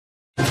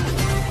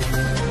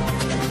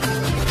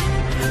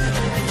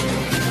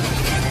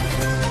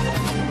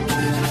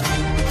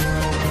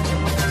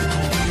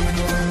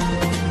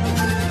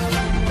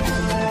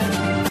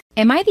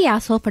Am I the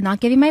asshole for not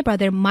giving my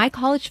brother my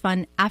college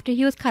fund after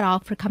he was cut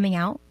off for coming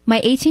out? My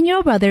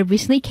 18-year-old brother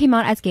recently came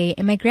out as gay,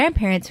 and my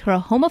grandparents, who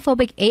are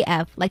homophobic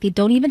AF, like they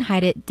don't even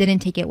hide it, didn't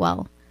take it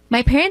well.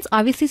 My parents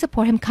obviously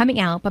support him coming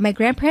out, but my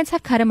grandparents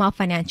have cut him off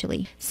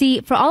financially.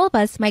 See, for all of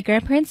us, my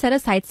grandparents set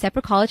aside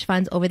separate college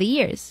funds over the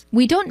years.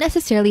 We don't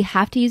necessarily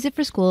have to use it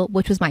for school,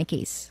 which was my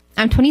case.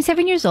 I'm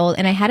 27 years old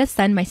and I had a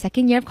son my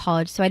second year of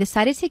college, so I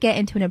decided to get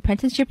into an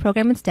apprenticeship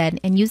program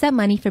instead and use that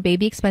money for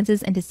baby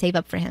expenses and to save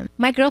up for him.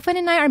 My girlfriend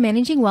and I are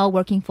managing well,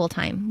 working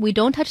full-time. We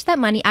don't touch that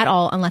money at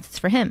all unless it's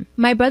for him.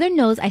 My brother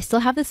knows I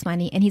still have this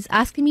money and he's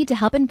asking me to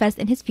help invest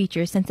in his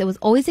future since it was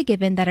always a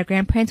given that our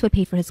grandparents would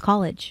pay for his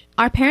college.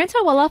 Our parents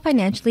are well off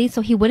financially, so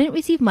he wouldn't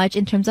receive much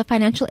in terms of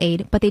financial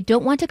aid, but they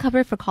don't want to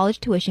cover for college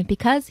tuition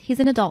because he's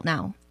an adult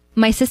now.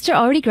 My sister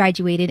already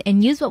graduated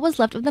and used what was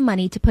left of the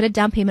money to put a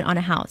down payment on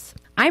a house.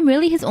 I'm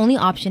really his only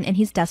option and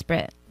he's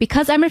desperate.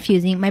 Because I'm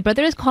refusing, my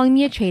brother is calling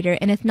me a traitor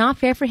and it's not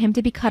fair for him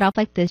to be cut off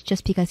like this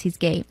just because he's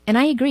gay. And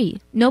I agree.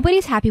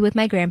 Nobody's happy with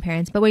my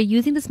grandparents, but we're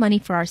using this money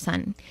for our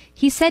son.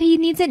 He said he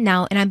needs it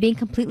now and I'm being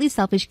completely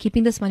selfish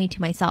keeping this money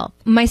to myself.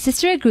 My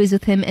sister agrees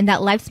with him and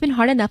that life's been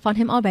hard enough on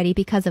him already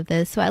because of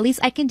this, so at least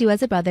I can do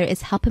as a brother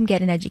is help him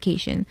get an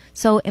education.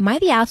 So am I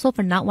the asshole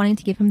for not wanting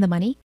to give him the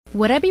money?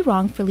 Would I be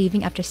wrong for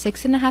leaving after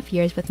 6.5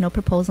 years with no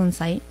proposal in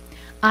sight?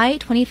 I,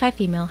 25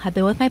 female, have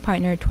been with my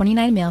partner,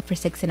 29 male, for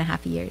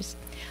 6.5 years.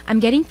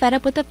 I'm getting fed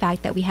up with the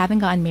fact that we haven't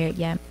gotten married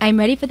yet. I'm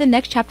ready for the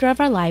next chapter of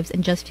our lives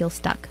and just feel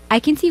stuck. I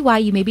can see why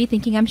you may be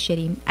thinking I'm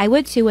shitty. I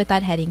would too with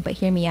that heading, but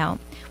hear me out.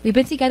 We've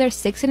been together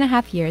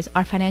 6.5 years,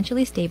 are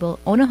financially stable,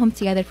 own a home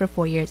together for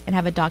 4 years, and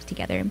have a dog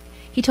together.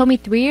 He told me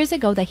 3 years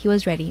ago that he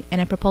was ready,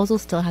 and a proposal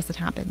still hasn't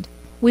happened.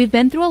 We've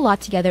been through a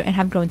lot together and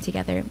have grown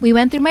together. We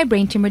went through my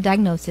brain tumor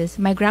diagnosis,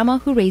 my grandma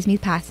who raised me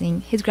passing,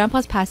 his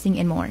grandpa's passing,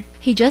 and more.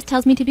 He just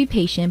tells me to be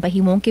patient, but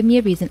he won't give me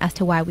a reason as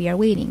to why we are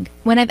waiting.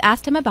 When I've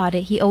asked him about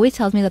it, he always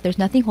tells me that there's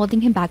nothing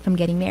holding him back from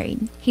getting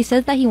married. He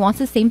says that he wants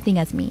the same thing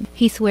as me.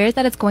 He swears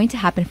that it's going to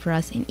happen for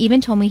us and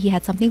even told me he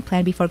had something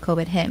planned before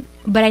COVID hit.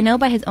 But I know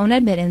by his own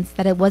admittance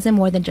that it wasn't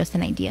more than just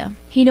an idea.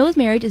 He knows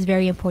marriage is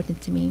very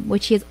important to me,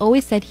 which he has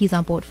always said he's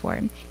on board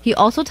for. He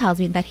also tells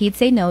me that he'd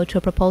say no to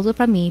a proposal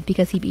from me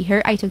because he'd be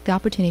hurt I took the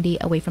opportunity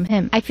away from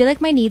him. I feel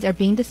like my needs are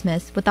being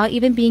dismissed without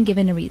even being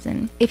given a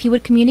reason. If he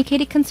would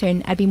communicate a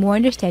concern, I'd be more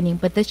understanding,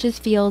 but this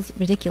just feels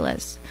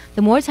ridiculous.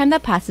 The more time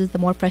that passes, the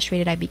more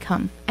frustrated I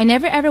become. I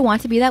never ever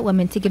want to be that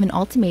woman to give an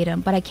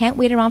ultimatum, but I can't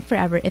wait around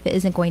forever if it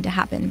isn't going to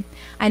happen.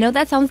 I know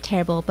that sounds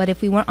terrible, but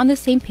if we weren't on the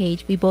same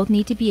page, we both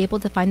need to be able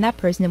to find that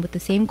person with the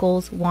same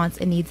goals, wants,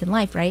 and needs in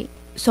life, right?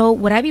 So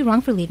would I be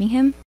wrong for leaving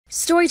him?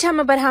 Story time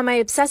about how my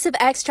obsessive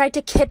ex tried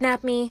to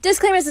kidnap me.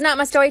 Disclaimer, this is not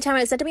my story time. It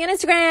was sent to me on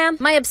Instagram.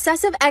 My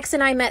obsessive ex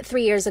and I met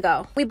 3 years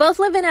ago. We both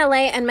live in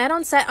LA and met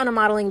on set on a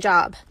modeling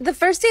job. The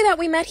first day that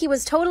we met, he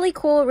was totally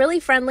cool, really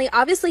friendly.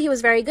 Obviously, he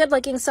was very good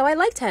looking, so I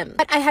liked him.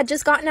 But I had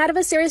just gotten out of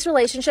a serious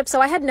relationship,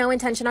 so I had no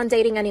intention on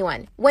dating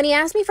anyone. When he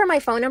asked me for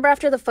my phone number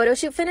after the photo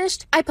shoot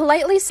finished, I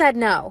politely said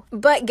no.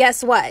 But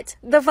guess what?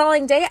 The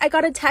following day, I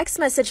got a text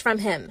message from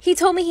him. He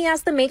told me he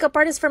asked the makeup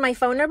artist for my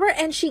phone number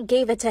and she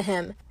gave it to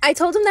him. I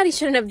told him that he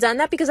shouldn't have done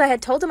that because I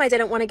had told him I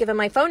didn't want to give him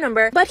my phone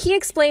number, but he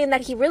explained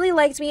that he really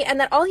liked me and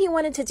that all he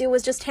wanted to do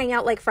was just hang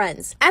out like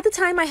friends. At the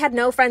time, I had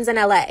no friends in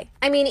LA.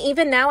 I mean,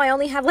 even now, I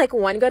only have like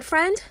one good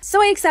friend,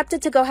 so I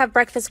accepted to go have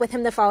breakfast with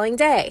him the following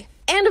day.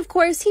 And of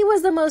course, he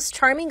was the most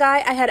charming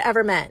guy I had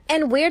ever met.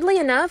 And weirdly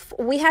enough,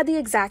 we had the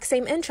exact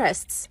same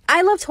interests.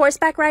 I loved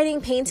horseback riding,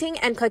 painting,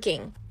 and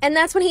cooking. And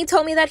that's when he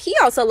told me that he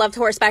also loved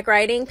horseback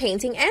riding,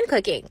 painting, and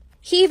cooking.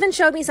 He even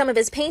showed me some of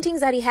his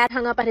paintings that he had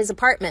hung up at his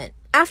apartment.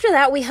 After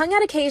that, we hung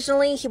out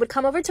occasionally. He would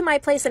come over to my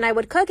place and I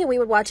would cook and we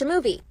would watch a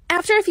movie.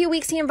 After a few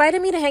weeks, he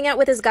invited me to hang out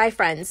with his guy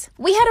friends.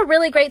 We had a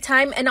really great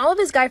time and all of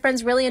his guy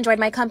friends really enjoyed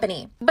my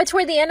company. But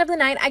toward the end of the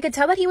night, I could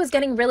tell that he was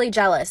getting really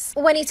jealous.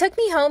 When he took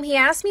me home, he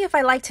asked me if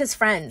I liked his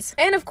friends.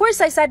 And of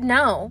course I said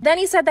no. Then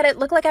he said that it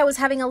looked like I was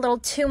having a little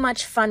too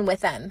much fun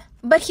with them.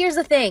 But here's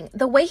the thing,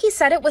 the way he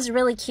said it was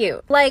really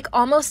cute, like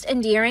almost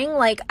endearing,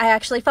 like I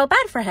actually felt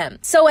bad for him.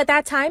 So at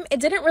that time, it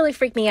didn't really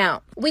freak me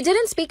out. We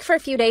didn't speak for a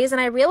few days and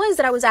I realized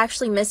that I was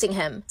actually missing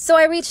him. So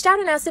I reached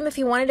out and asked him if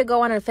he wanted to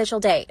go on an official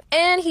date.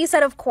 And he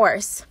said of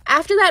course.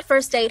 After that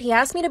first date, he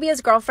asked me to be his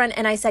girlfriend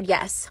and I said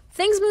yes.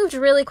 Things moved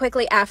really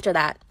quickly after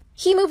that.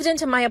 He moved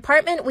into my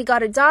apartment, we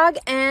got a dog,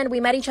 and we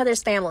met each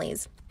other's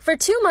families. For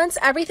 2 months,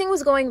 everything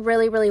was going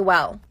really, really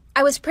well.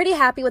 I was pretty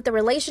happy with the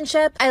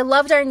relationship, I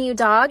loved our new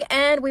dog,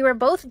 and we were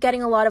both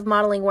getting a lot of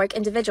modeling work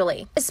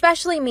individually.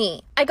 Especially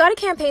me. I got a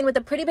campaign with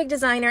a pretty big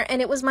designer and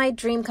it was my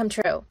dream come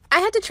true. I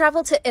had to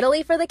travel to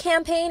Italy for the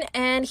campaign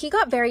and he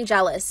got very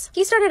jealous.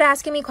 He started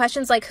asking me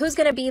questions like who's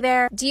gonna be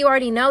there? Do you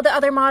already know the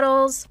other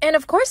models? And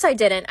of course I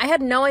didn't. I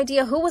had no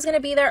idea who was gonna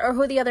be there or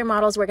who the other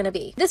models were gonna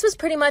be. This was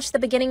pretty much the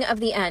beginning of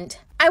the end.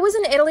 I was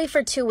in Italy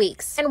for 2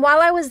 weeks, and while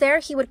I was there,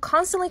 he would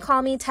constantly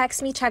call me,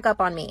 text me, check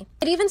up on me.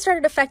 It even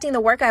started affecting the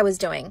work I was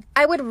doing.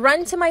 I would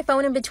run to my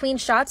phone in between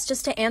shots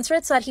just to answer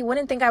it so that he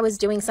wouldn't think I was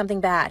doing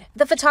something bad.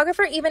 The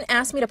photographer even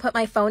asked me to put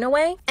my phone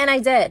away, and I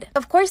did.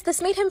 Of course,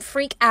 this made him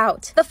freak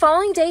out. The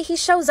following day, he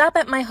shows up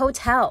at my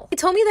hotel. He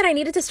told me that I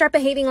needed to start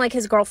behaving like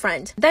his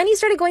girlfriend. Then he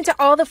started going to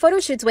all the photo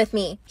shoots with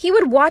me. He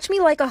would watch me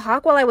like a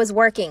hawk while I was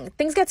working.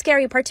 Things get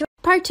scary, part 2.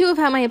 Part 2 of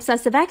how my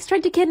obsessive ex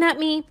tried to kidnap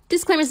me.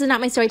 Disclaimer, this is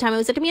not my story time. It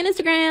was sent to me on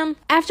Instagram.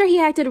 After he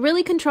acted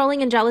really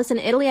controlling and jealous in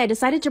Italy, I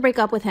decided to break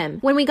up with him.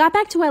 When we got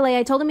back to LA,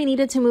 I told him he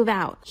needed to move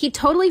out. He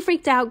totally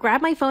freaked out,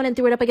 grabbed my phone, and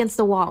threw it up against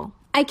the wall.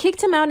 I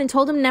kicked him out and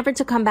told him never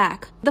to come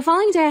back. The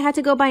following day, I had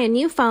to go buy a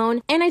new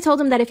phone, and I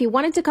told him that if he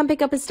wanted to come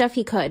pick up his stuff,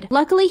 he could.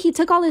 Luckily, he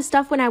took all his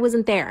stuff when I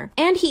wasn't there,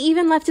 and he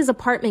even left his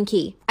apartment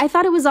key. I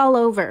thought it was all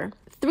over.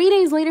 3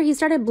 days later, he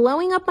started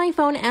blowing up my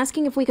phone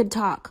asking if we could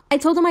talk. I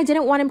told him I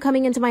didn't want him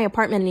coming into my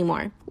apartment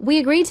anymore. We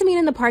agreed to meet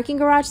in the parking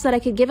garage so that I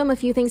could give him a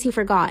few things he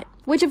forgot,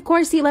 which of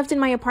course he left in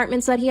my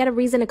apartment so that he had a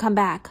reason to come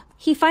back.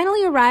 He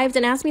finally arrived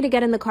and asked me to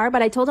get in the car,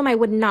 but I told him I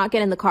would not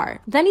get in the car.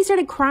 Then he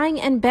started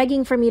crying and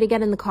begging for me to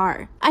get in the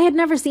car. I had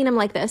never seen him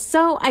like this,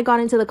 so I got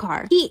into the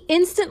car. He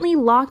instantly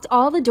locked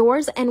all the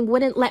doors and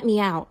wouldn't let me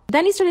out.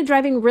 Then he started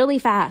driving really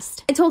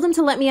fast. I told him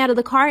to let me out of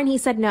the car and he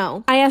said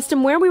no. I asked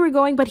him where we were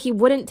going, but he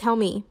wouldn't tell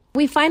me.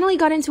 We finally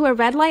got into a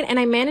red light and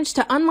I managed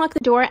to unlock the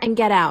door and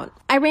get out.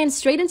 I ran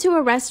straight into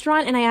a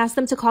restaurant and I asked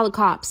them to call the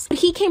cops, but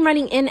he came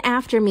running in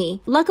after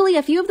me. Luckily,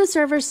 a few of the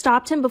servers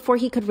stopped him before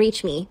he could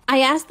reach me.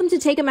 I asked them to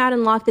take him out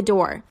and lock the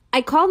door.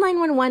 I called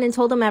 911 and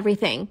told them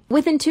everything.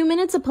 Within 2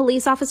 minutes, a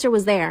police officer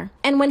was there.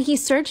 And when he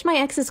searched my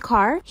ex's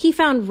car, he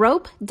found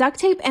rope, duct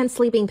tape, and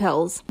sleeping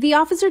pills. The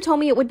officer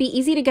told me it would be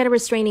easy to get a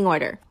restraining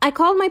order. I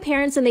called my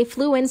parents and they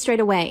flew in straight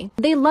away.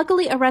 They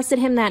luckily arrested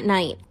him that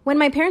night. When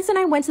my parents and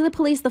I went to the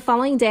police the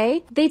following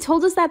day, they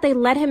told us that they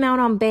let him out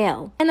on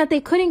bail and that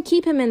they couldn't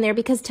keep him in there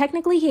because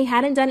technically he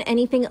hadn't done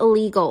anything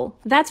illegal.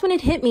 That's when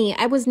it hit me.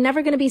 I was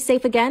never going to be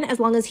safe again as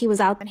long as he was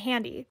out and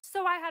handy.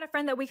 So I had a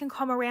friend that we can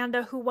call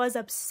Miranda who was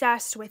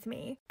obsessed with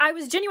me. I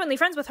was genuinely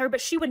friends with her, but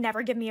she would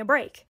never give me a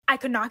break. I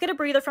could not get a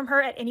breather from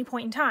her at any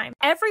point in time.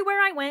 Everywhere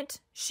I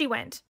went, she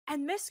went.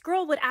 And this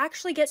girl would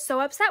actually get so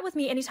upset with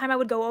me anytime I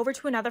would go over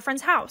to another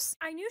friend's house.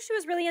 I knew she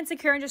was really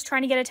insecure and just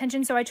trying to get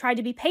attention, so I tried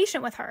to be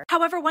patient with her.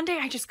 However, one day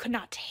I just could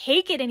not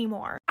take it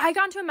anymore. I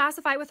got into a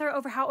massive fight with her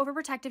over how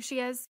overprotective she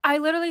is. I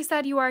literally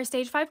said, "You are a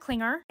stage 5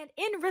 clinger." And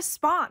in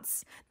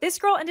response, this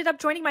girl ended up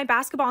joining my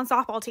basketball and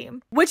softball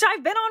team, which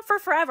I've been on for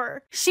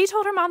forever. She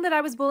told her mom that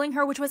I was bullying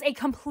her, which was a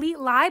complete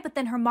lie, but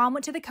then her mom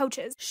went to the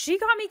coaches. She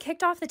got me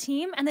kicked off the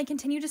team and they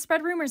continued to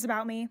spread rumors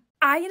about me.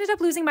 I ended up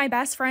losing my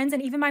best friends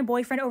and even my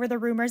boyfriend over the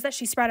rumors that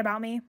she spread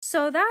about me.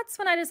 So that's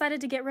when I decided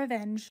to get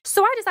revenge.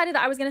 So I decided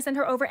that I was going to send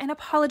her over an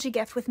apology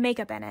gift with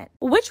makeup in it,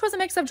 which was a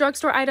mix of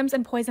drugstore items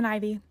and poison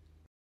ivy.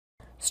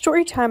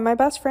 Storytime, my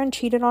best friend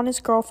cheated on his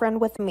girlfriend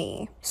with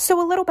me.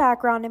 So a little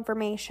background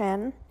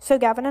information. So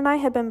Gavin and I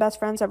had been best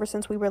friends ever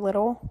since we were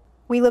little.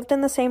 We lived in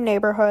the same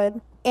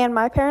neighborhood, and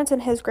my parents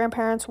and his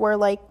grandparents were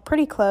like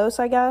pretty close,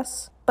 I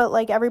guess. But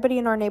like everybody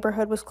in our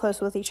neighborhood was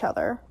close with each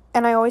other.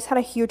 And I always had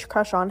a huge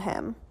crush on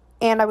him.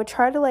 And I would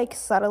try to like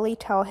subtly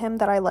tell him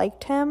that I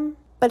liked him,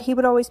 but he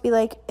would always be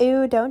like,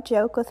 "Ew, don't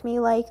joke with me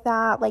like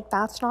that. Like,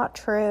 that's not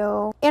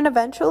true." And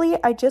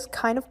eventually, I just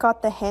kind of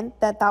got the hint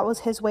that that was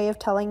his way of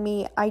telling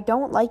me, "I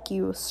don't like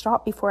you.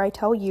 Stop before I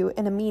tell you,"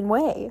 in a mean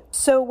way.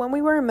 So when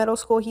we were in middle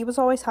school, he was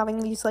always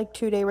having these like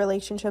 2-day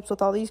relationships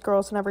with all these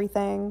girls and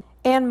everything.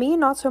 And me,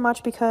 not so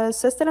much, because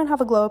sis didn't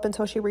have a glow up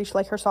until she reached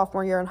like her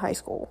sophomore year in high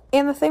school.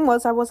 And the thing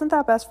was, I wasn't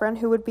that best friend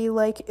who would be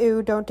like,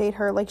 "Ew, don't date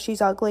her. Like,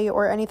 she's ugly,"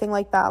 or anything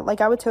like that.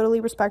 Like, I would totally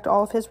respect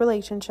all of his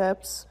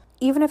relationships,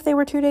 even if they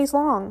were 2 days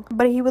long,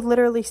 but he would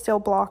literally still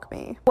block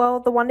me.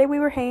 Well, the one day we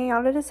were hanging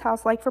out at his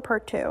house, like for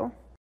part 2.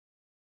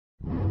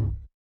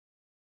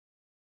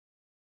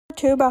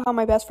 About how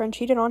my best friend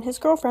cheated on his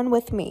girlfriend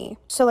with me.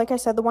 So like I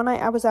said, the one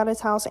night I was at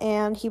his house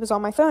and he was on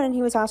my phone and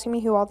he was asking me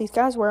who all these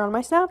guys were on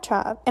my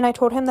Snapchat. And I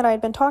told him that I had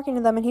been talking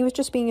to them and he was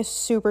just being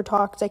super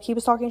toxic. He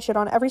was talking shit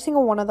on every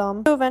single one of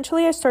them. So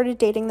eventually I started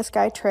dating this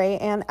guy, Trey,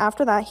 and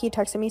after that he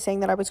texted me saying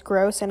that I was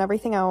gross and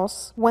everything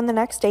else, when the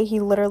next day he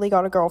literally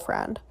got a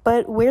girlfriend.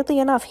 But weirdly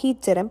enough, he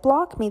didn't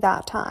block me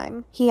that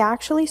time. He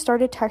actually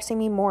started texting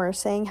me more,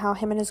 saying how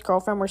him and his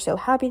girlfriend were so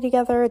happy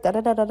together,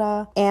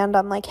 da-da-da-da-da. And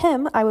unlike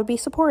him, I would be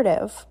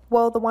supportive.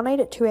 Well, the one night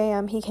at 2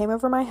 a.m., he came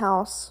over my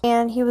house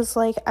and he was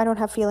like, "I don't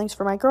have feelings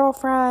for my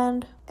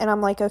girlfriend." And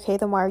I'm like, "Okay,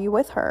 then why are you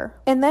with her?"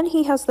 And then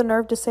he has the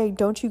nerve to say,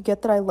 "Don't you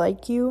get that I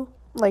like you?"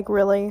 Like,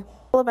 really?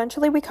 Well,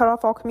 eventually we cut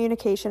off all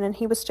communication and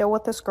he was still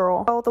with this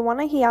girl. Well, the one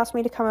night he asked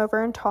me to come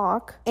over and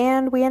talk,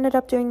 and we ended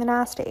up doing the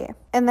nasty.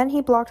 And then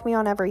he blocked me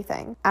on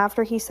everything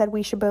after he said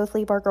we should both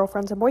leave our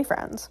girlfriends and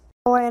boyfriends.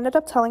 Well, I ended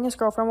up telling his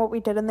girlfriend what we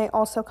did, and they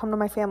also come to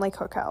my family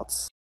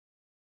cookouts.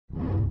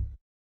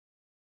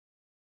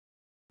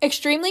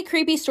 Extremely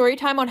creepy story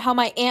time on how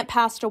my aunt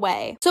passed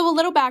away. So a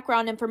little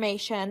background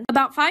information.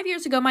 About 5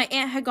 years ago, my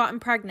aunt had gotten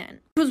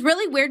pregnant. It was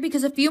really weird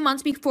because a few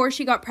months before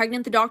she got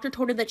pregnant, the doctor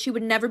told her that she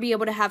would never be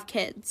able to have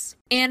kids.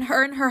 And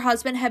her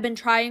husband had been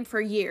trying for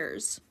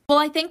years. Well,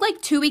 I think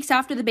like 2 weeks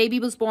after the baby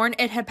was born,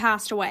 it had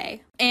passed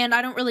away. And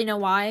I don't really know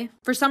why.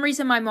 For some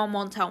reason, my mom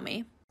won't tell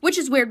me. Which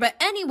is weird, but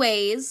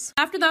anyways,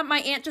 after that,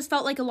 my aunt just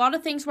felt like a lot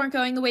of things weren't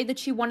going the way that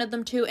she wanted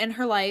them to in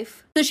her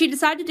life. So she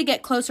decided to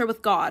get closer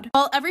with God.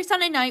 Well, every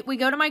Sunday night, we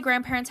go to my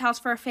grandparents' house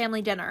for a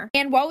family dinner.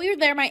 And while we were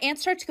there, my aunt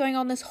starts going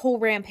on this whole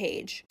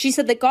rampage. She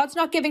said that God's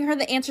not giving her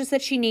the answers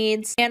that she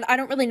needs, and I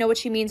don't really know what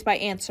she means by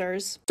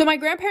answers. So my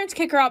grandparents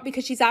kick her out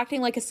because she's acting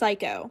like a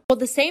psycho. Well,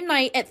 the same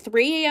night at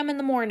 3 a.m. in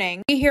the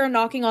morning, we hear a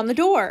knocking on the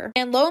door.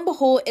 And lo and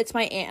behold, it's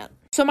my aunt.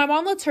 So my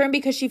mom lets her in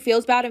because she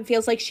feels bad and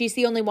feels like she's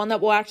the only one that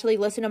will actually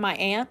listen to my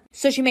aunt.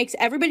 So she makes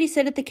everybody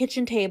sit at the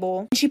kitchen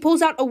table, and she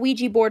pulls out a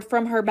Ouija board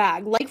from her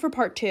bag, like for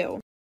part 2.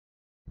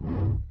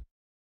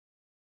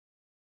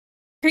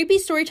 Creepy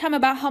story time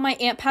about how my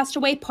aunt passed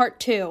away, part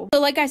 2. So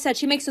like I said,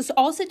 she makes us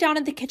all sit down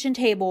at the kitchen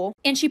table,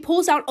 and she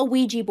pulls out a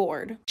Ouija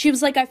board. She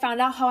was like, I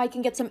found out how I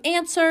can get some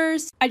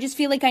answers. I just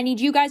feel like I need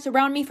you guys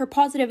around me for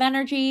positive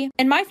energy.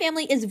 And my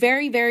family is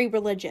very, very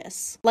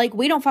religious. Like,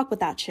 we don't fuck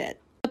with that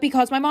shit.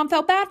 Because my mom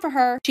felt bad for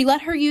her, she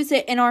let her use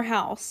it in our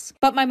house.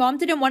 But my mom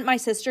didn't want my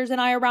sisters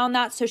and I around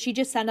that, so she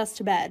just sent us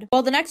to bed.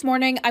 Well, the next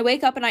morning, I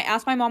wake up and I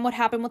ask my mom what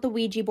happened with the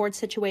Ouija board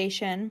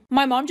situation.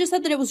 My mom just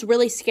said that it was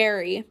really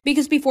scary,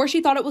 because before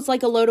she thought it was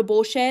like a load of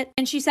bullshit,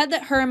 and she said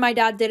that her and my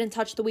dad didn't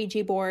touch the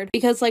Ouija board,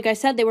 because like I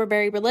said, they were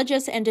very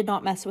religious and did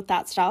not mess with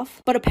that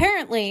stuff. But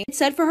apparently, it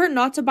said for her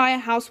not to buy a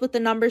house with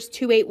the numbers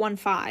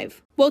 2815.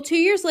 Well, 2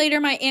 years later,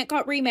 my aunt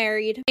got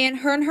remarried, and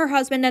her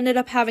husband ended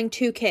up having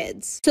 2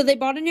 kids. So they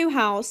bought a new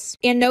house,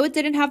 and no, it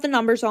didn't have the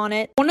numbers on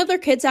it. One of their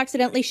kids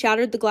accidentally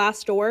shattered the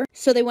glass door,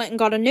 so they went and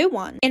got a new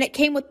one, and it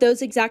came with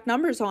those exact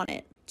numbers on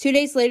it. 2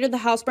 days later, the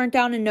house burnt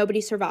down and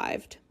nobody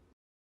survived.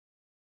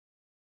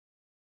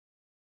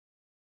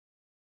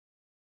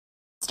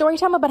 Story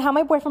time about how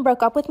my boyfriend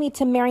broke up with me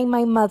to marry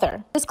my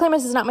mother. Disclaimer,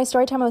 this is not my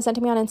story time. It was sent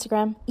to me on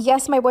Instagram.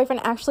 Yes, my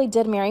boyfriend actually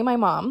did marry my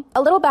mom.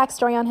 A little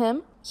backstory on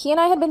him. He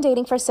and I had been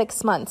dating for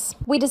 6 months.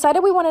 We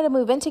decided we wanted to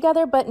move in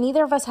together, but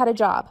neither of us had a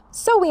job.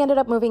 So we ended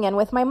up moving in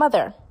with my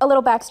mother. A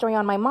little backstory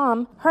on my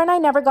mom. Her and I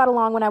never got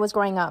along when I was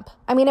growing up.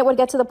 I mean, it would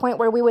get to the point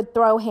where we would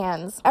throw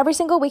hands. Every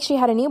single week she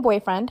had a new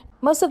boyfriend.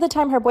 Most of the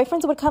time her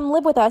boyfriends would come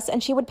live with us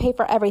and she would pay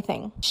for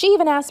everything. She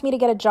even asked me to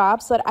get a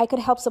job so that I could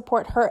help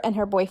support her and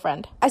her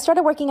boyfriend. I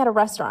started working at a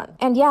restaurant.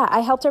 And yeah,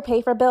 I helped her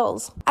pay for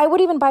bills. I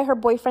would even buy her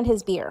boyfriend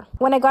his beer.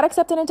 When I got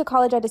accepted into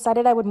college, I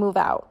decided I would move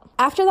out.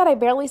 After that, I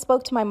barely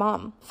spoke to my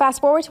mom.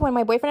 Fast forward to when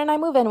my boyfriend and I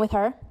move in with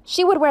her.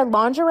 She would wear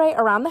lingerie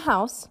around the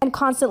house and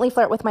constantly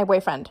flirt with my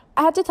boyfriend.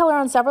 I had to tell her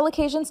on several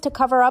occasions to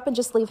cover up and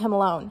just leave him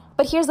alone.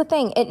 But here's the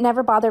thing, it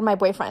never bothered my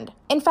boyfriend.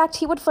 In fact,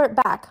 he would flirt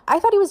back. I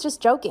thought he was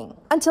just joking.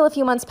 Until a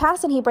few months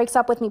passed and he breaks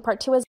up with me. Part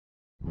 2 is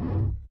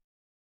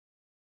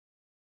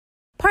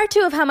Part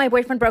 2 of how my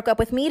boyfriend broke up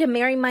with me to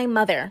marry my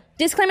mother.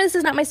 Disclaimer, this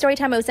is not my story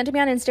time. It was sent to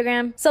me on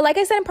Instagram. So like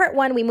I said in part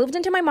 1, we moved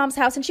into my mom's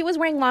house and she was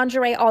wearing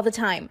lingerie all the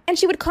time. And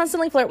she would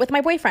constantly flirt with my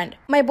boyfriend.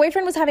 My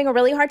boyfriend was having a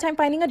really hard time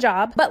finding a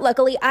job, but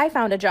luckily I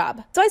found a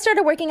job. So I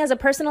started working as a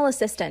personal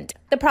assistant.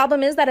 The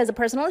problem is that as a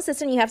personal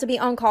assistant, you have to be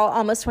on call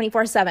almost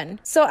 24/7.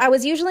 So I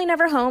was usually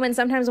never home, and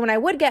sometimes when I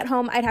would get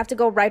home, I'd have to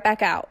go right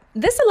back out.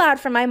 This allowed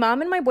for my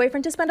mom and my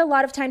boyfriend to spend a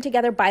lot of time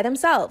together by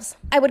themselves.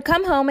 I would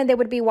come home and they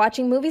would be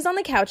watching movies on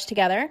the couch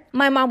together.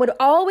 My mom would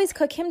always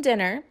cook him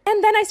dinner,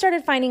 and then I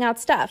started finding out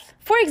stuff.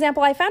 For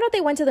example, I found out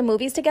they went to the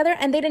movies together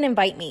and they didn't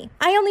invite me.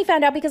 I only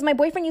found out because my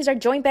boyfriend used our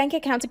joint bank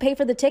account to pay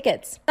for the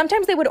tickets.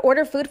 Sometimes they would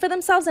order food for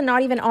themselves and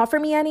not even offer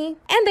me any,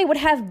 and they would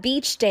have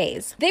beach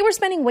days. They were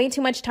spending way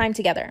too much time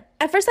together.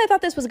 At first I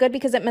thought this was good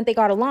because it meant they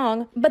got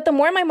along, but the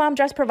more my mom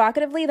dressed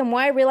provocatively, the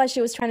more I realized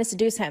she was trying to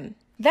seduce him.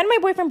 Then my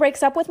boyfriend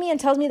breaks up with me and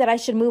tells me that I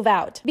should move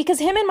out because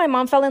him and my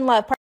mom fell in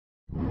love.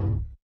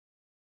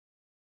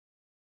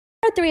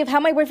 Part 3 of how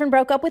my boyfriend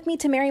broke up with me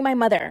to marry my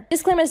mother.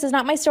 Disclaimer, this is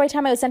not my story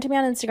time. It was sent to me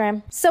on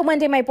Instagram. So one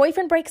day my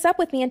boyfriend breaks up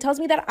with me and tells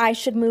me that I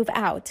should move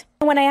out.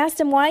 And when I asked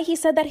him why, he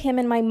said that him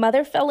and my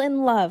mother fell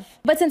in love.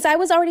 But since I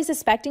was already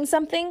suspecting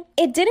something,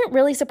 it didn't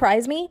really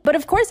surprise me. But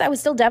of course I was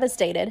still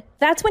devastated.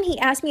 That's when he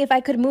asked me if I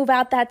could move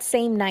out that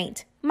same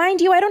night.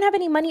 Mind you, I don't have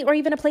any money or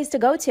even a place to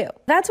go to.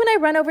 That's when I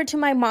run over to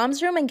my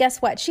mom's room and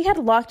guess what? She had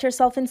locked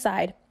herself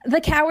inside.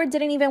 The coward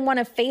didn't even want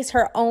to face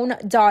her own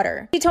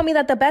daughter. She told me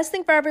that the best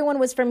thing for everyone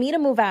was for me to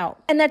move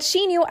out and that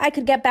she knew I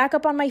could get back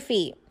up on my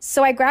feet.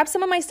 So I grabbed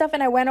some of my stuff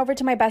and I went over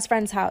to my best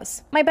friend's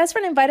house. My best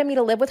friend invited me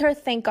to live with her,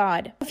 thank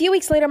God. A few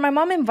weeks later, my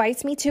mom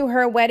invites me to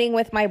her wedding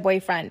with my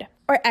boyfriend.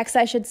 Or ex,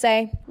 I should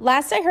say.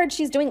 Last I heard,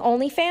 she's doing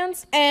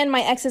OnlyFans and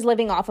my ex is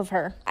living off of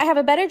her. I have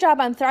a better job,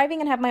 I'm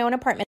thriving and have my own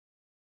apartment.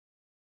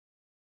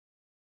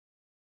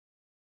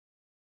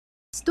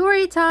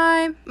 Story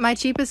time! My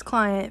cheapest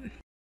client.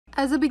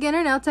 As a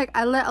beginner nail tech,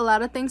 I let a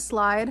lot of things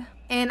slide,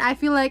 and I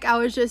feel like I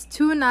was just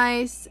too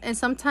nice, and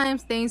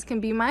sometimes things can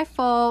be my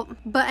fault.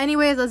 But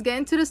anyways, let's get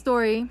into the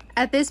story.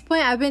 At this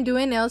point, I've been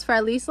doing nails for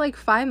at least like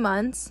 5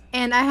 months,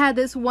 and I had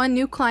this one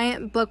new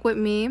client book with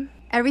me.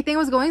 Everything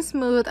was going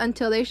smooth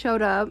until they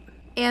showed up,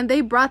 and they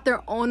brought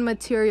their own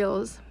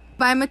materials.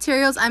 By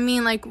materials, I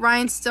mean like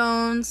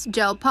rhinestones,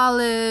 gel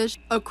polish,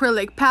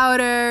 acrylic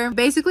powder,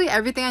 basically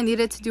everything I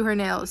needed to do her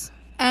nails.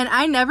 And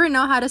I never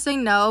know how to say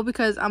no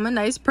because I'm a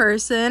nice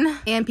person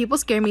and people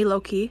scare me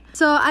low-key.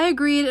 So I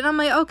agreed, and I'm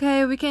like,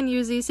 okay, we can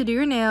use these to do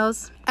your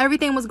nails.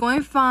 Everything was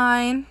going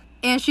fine,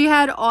 and she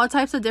had all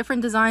types of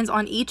different designs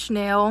on each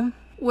nail,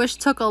 which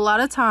took a lot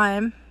of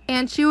time.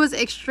 And she was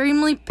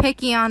extremely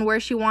picky on where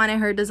she wanted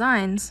her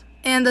designs.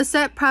 And the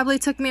set probably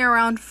took me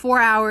around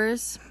 4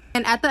 hours.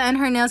 And at the end,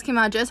 her nails came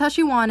out just how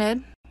she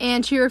wanted.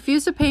 And she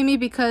refused to pay me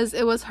because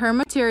it was her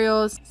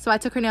materials, so I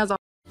took her nails off.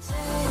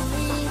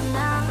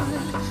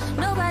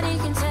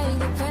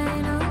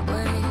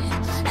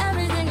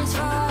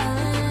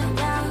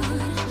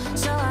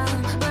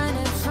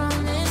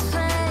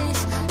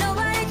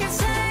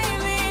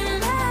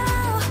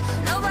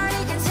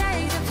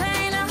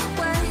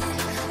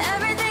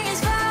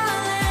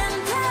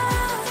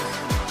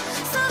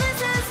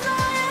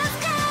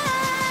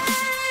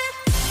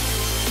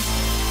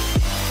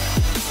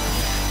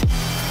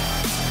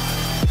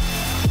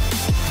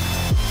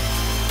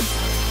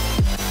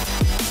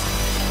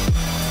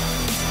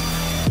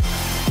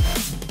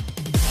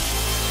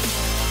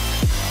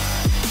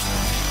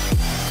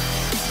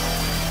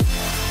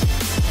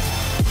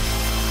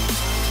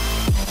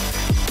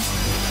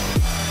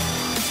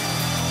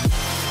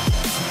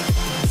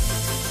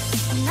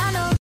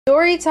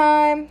 Story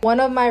time. One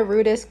of my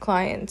rudest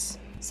clients.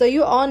 So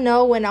you all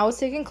know when I was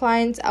taking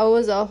clients, I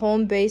was a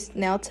home-based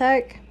nail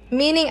tech,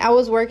 meaning I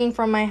was working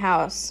from my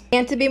house.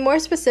 And to be more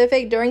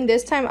specific, during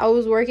this time, I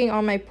was working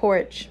on my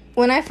porch.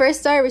 When I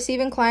first started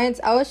receiving clients,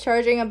 I was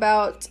charging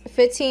about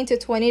 $15 to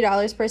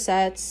 $20 per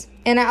set.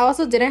 And I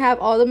also didn't have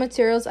all the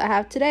materials I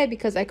have today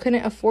because I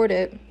couldn't afford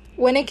it.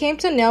 When it came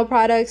to nail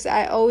products,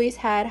 I always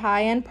had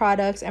high-end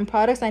products and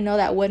products I know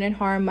that wouldn't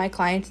harm my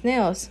clients'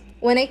 nails.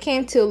 When it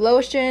came to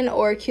lotion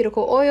or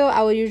cuticle oil,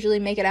 I would usually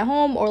make it at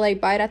home or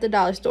like buy it at the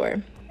dollar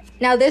store.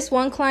 Now this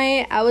one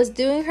client, I was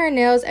doing her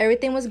nails,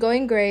 everything was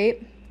going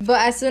great.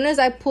 But as soon as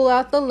I pull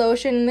out the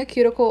lotion and the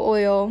cuticle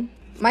oil,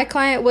 my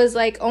client was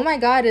like, oh my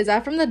god, is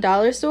that from the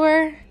dollar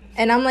store?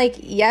 And I'm like,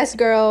 yes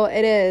girl,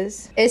 it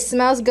is. It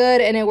smells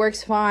good and it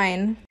works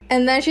fine.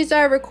 And then she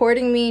started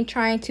recording me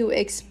trying to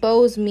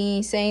expose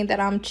me, saying that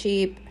I'm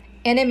cheap.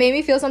 And it made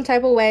me feel some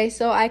type of way,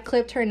 so I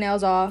clipped her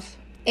nails off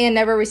and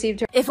never received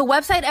her. If a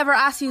website ever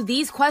asks you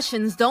these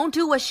questions, don't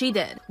do what she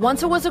did.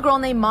 Once there was a girl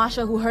named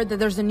Masha who heard that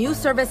there's a new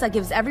service that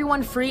gives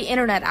everyone free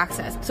internet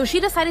access, so she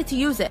decided to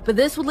use it, but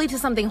this would lead to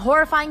something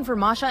horrifying for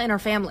Masha and her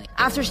family.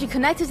 After she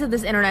connected to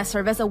this internet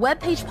service, a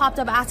web page popped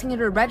up asking her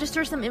to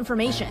register some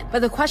information,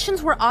 but the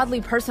questions were oddly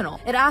personal.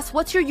 It asked,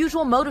 what's your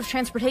usual mode of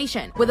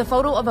transportation? With a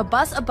photo of a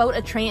bus, a boat,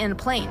 a train, and a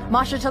plane.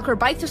 Masha took her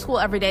bike to school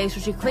every day,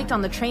 so she clicked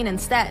on the train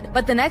instead.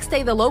 But the next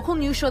day, the local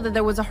news showed that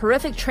there was a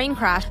horrific train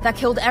crash that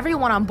killed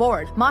everyone on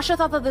board. Masha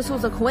thought that this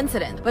was a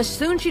coincidence, but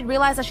soon she'd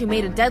realize that she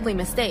made a deadly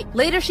mistake.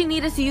 Later, she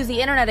needed to use the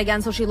internet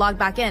again, so she logged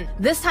back in.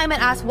 This time it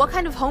asked, what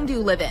kind of home do you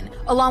live in?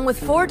 Along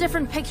with 4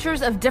 different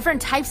pictures of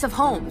different types of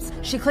homes.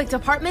 She clicked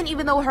apartment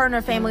even though her and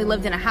her family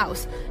lived in a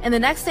house. And the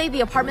next day, the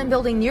apartment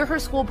building near her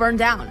school burned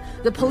down.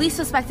 The police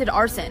suspected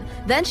arson.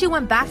 Then she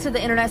went back to the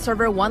internet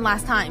server one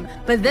last time,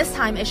 but this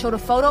time it showed a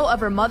photo of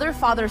her mother,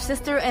 father,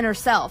 sister, and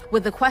herself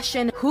with the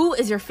question, who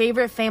is your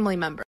favorite family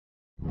member?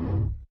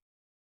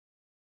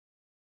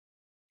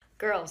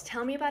 Girls,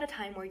 tell me about a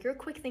time where your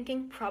quick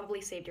thinking probably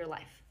saved your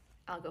life.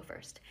 I'll go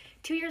first.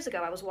 2 years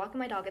ago, I was walking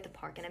my dog at the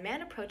park and a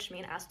man approached me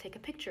and asked to take a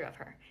picture of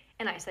her.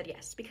 And I said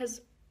yes,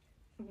 because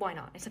why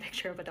not? It's a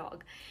picture of a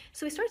dog.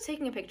 So he started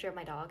taking a picture of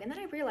my dog, and then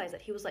I realized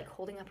that he was like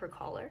holding up her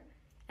collar,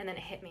 and then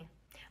it hit me.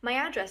 My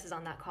address is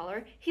on that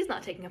collar. He's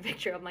not taking a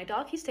picture of my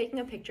dog, he's taking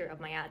a picture of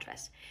my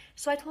address.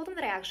 So I told him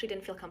that I actually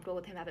didn't feel comfortable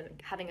with him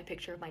having a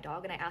picture of my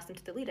dog, and I asked him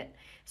to delete it.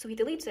 So he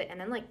deletes it and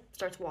then like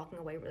starts walking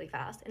away really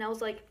fast. And I was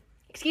like,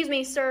 excuse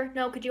me, sir,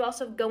 no, could you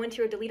also go into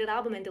your deleted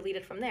album and delete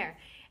it from there?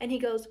 And he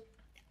goes,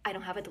 I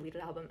don't have a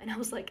deleted album. And I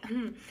was like,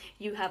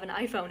 you have an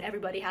iPhone,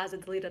 everybody has a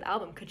deleted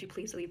album, could you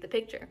please delete the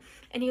picture?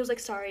 And he was like,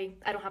 sorry,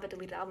 I don't have a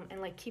deleted album,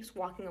 and like keeps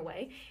walking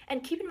away.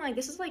 And keep in mind,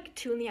 this is like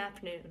 2 PM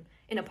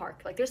in a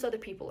park, like there's other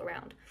people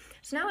around.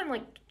 So now I'm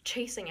like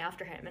chasing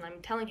after him and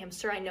I'm telling him,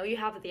 sir, I know you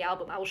have the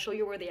album, I will show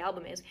you where the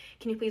album is,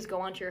 can you please go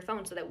onto your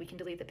phone so that we can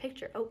delete the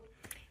picture? Oh,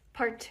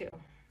 part 2.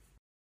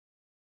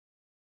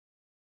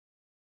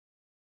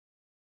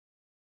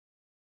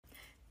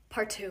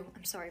 Part 2,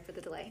 I'm sorry for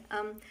the delay.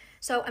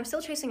 So I'm still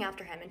chasing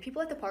after him, and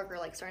people at the park are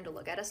like starting to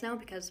look at us now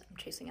because I'm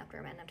chasing after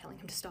him and I'm telling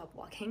him to stop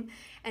walking.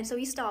 And so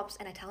he stops,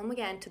 and I tell him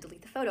again to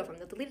delete the photo from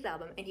the deleted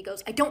album, and he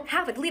goes, I don't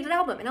have a deleted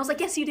album. And I was like,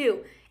 yes, you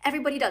do.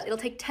 Everybody does. It'll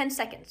take 10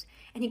 seconds.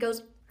 And he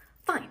goes,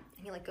 fine.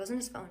 And he like goes on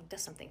his phone,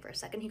 does something for a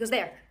second. He goes,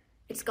 there,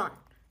 it's gone.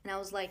 And I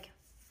was like,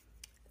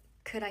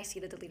 could I see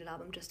the deleted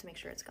album just to make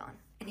sure it's gone?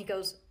 And he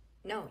goes,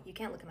 no, you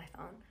can't look at my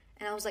phone.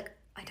 And I was like,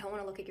 I don't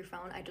want to look at your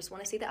phone. I just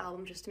want to see the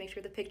album just to make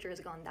sure the picture is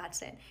gone.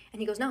 That's it. And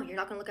he goes, no, you're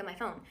not going to look at my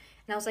phone.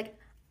 And I was like,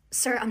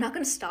 sir, I'm not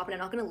going to stop and I'm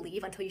not going to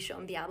leave until you show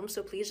me the album.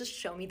 So please just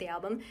show me the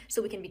album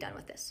so we can be done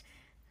with this.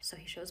 So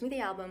he shows me the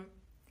album.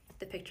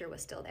 The picture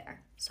was still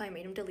there. So I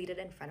made him delete it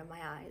in front of my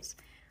eyes.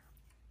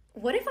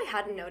 What if I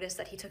hadn't noticed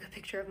that he took a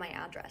picture of my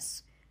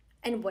address?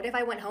 And what if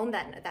I went home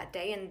that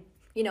day and,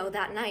 you know,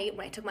 that night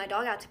when I took my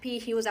dog out to pee,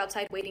 he was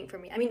outside waiting for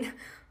me? I mean...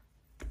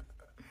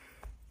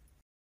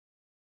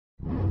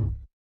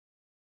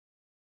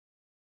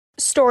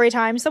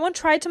 Storytime. Someone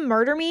tried to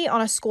murder me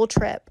on a school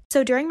trip.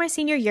 So during my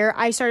senior year,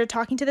 I started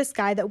talking to this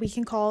guy that we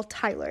can call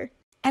Tyler.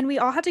 And we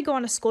all had to go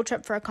on a school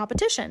trip for a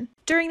competition.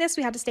 During this,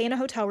 we had to stay in a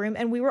hotel room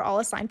and we were all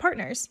assigned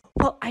partners.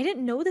 Well, I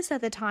didn't know this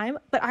at the time,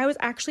 but I was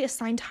actually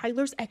assigned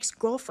Tyler's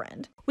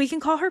ex-girlfriend. We can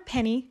call her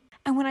Penny.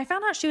 And when I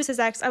found out she was his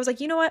ex, I was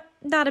like, you know what?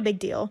 Not a big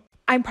deal.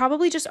 I'm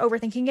probably just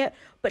overthinking it,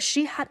 but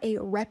she had a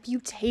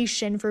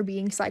reputation for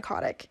being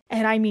psychotic.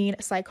 And I mean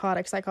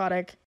psychotic.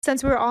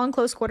 Since we were all in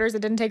close quarters,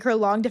 it didn't take her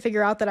long to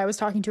figure out that I was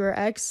talking to her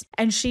ex,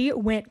 and she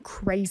went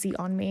crazy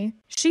on me.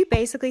 She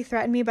basically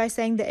threatened me by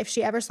saying that if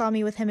she ever saw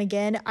me with him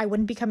again, I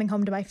wouldn't be coming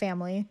home to my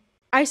family.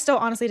 I still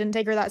honestly didn't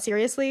take her that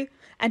seriously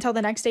until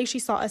the next day she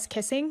saw us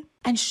kissing,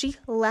 and she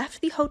left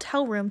the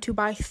hotel room to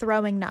buy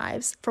throwing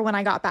knives for when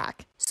I got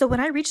back. So when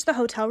I reached the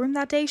hotel room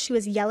that day, she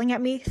was yelling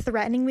at me,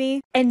 threatening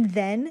me, and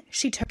then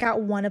she took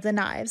out one of the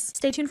knives.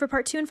 Stay tuned for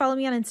part 2 and follow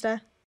me on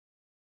Insta.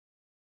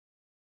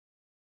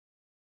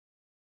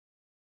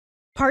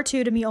 Part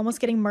 2 to me almost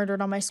getting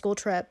murdered on my school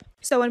trip.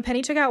 So when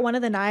Penny took out one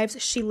of the knives,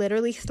 she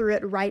literally threw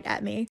it right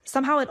at me.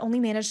 Somehow it only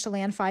managed to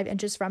land 5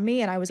 inches from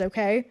me and I was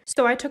okay.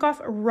 So I took off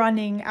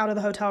running out of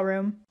the hotel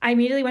room. I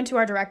immediately went to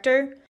our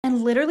director,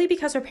 and literally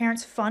because her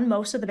parents fund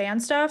most of the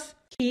band stuff,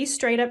 he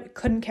straight up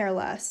couldn't care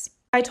less.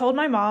 I told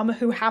my mom,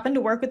 who happened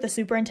to work with the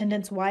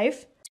superintendent's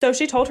wife, so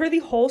she told her the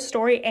whole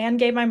story and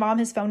gave my mom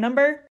his phone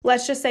number.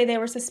 Let's just say they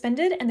were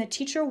suspended and the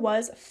teacher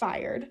was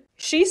fired.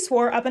 She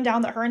swore up and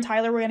down that her and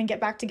Tyler were going to get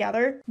back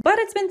together, but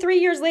it's been 3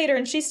 years later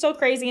and she's still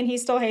crazy and he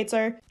still hates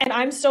her, and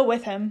I'm still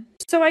with him.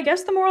 So I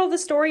guess the moral of the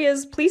story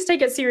is please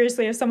take it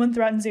seriously if someone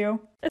threatens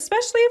you,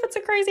 especially if it's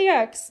a crazy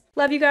ex.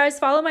 Love you guys.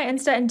 Follow my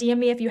Insta and DM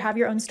me if you have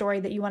your own story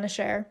that you want to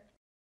share.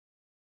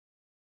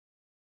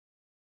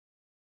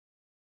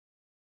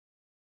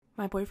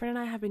 My boyfriend and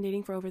I have been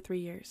dating for over 3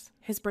 years.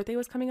 His birthday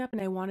was coming up and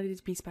I wanted it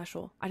to be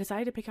special. I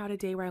decided to pick out a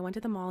day where I went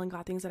to the mall and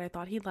got things that I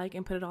thought he'd like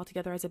and put it all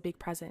together as a big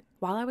present.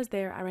 While I was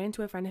there, I ran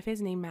into a friend of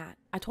his named Matt.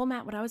 I told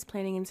Matt what I was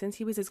planning, and since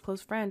he was his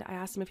close friend, I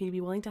asked him if he'd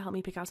be willing to help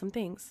me pick out some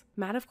things.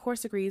 Matt of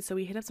course agreed, so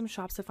we hit up some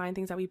shops to find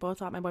things that we both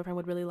thought my boyfriend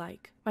would really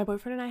like. My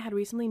boyfriend and I had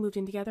recently moved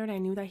in together and I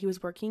knew that he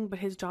was working, but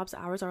his job's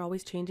hours are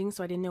always changing,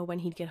 so I didn't know when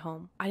he'd get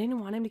home. I didn't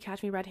want him to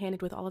catch me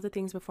red-handed with all of the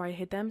things before I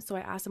hid them, so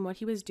I asked him what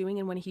he was doing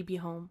and when he'd be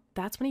home.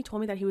 That's when he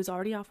told me that he was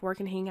already off work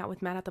and hanging out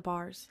with Matt at the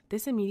bars.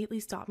 This immediately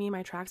stopped me in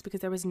my tracks because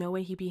there was no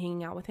way he'd be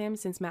hanging out with him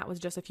since Matt was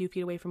just a few feet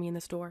away from me in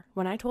the store.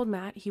 When I told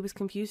Matt, he was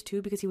confused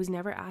too because he was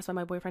never asked by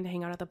my boyfriend to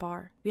hang out at the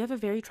bar. We have a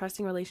very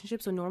trusting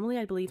relationship, so normally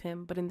I'd believe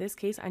him, but in this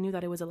case I knew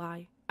that it was a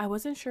lie. I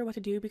wasn't sure what to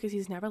do because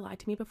he's never lied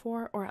to me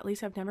before, or at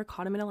least I've never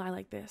caught him in a lie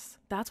like this.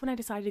 That's when I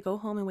decided to go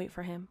home and wait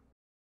for him.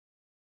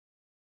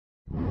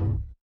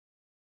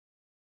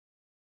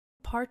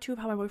 Part 2 of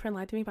how my boyfriend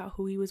lied to me about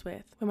who he was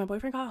with. When my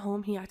boyfriend got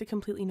home, he acted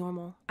completely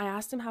normal. I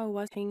asked him how it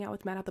was hanging out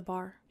with Matt at the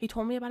bar. He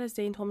told me about his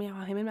day and told me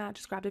how him and Matt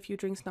just grabbed a few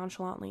drinks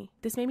nonchalantly.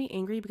 This made me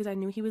angry because I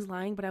knew he was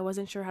lying, but I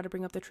wasn't sure how to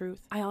bring up the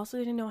truth. I also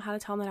didn't know how to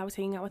tell him that I was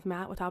hanging out with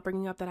Matt without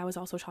bringing up that I was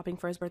also shopping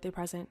for his birthday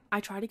present. I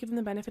tried to give him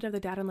the benefit of the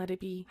doubt and let it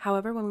be.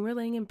 However, when we were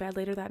laying in bed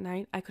later that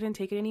night, I couldn't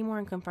take it anymore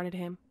and confronted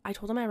him. I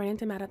told him I ran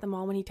into Matt at the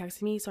mall when he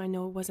texted me, so I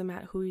know it wasn't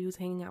Matt who he was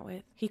hanging out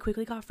with. He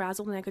quickly got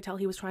frazzled and I could tell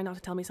he was trying not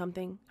to tell me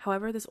something.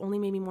 However, this only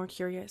made me more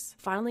curious.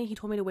 Finally, he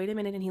told me to wait a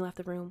minute and he left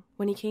the room.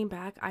 When he came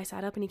back, I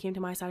sat up and he came to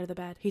my side of the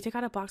bed. He took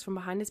out a box from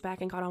behind his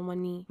back and got on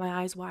one knee. My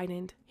eyes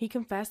widened. He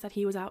confessed that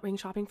he was out ring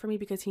shopping for me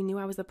because he knew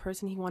I was the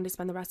person he wanted to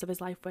spend the rest of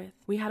his life with.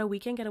 We had a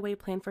weekend getaway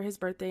planned for his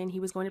birthday and he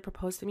was going to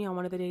propose to me on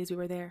one of the days we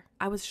were there.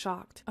 I was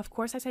shocked. Of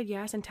course I said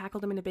yes and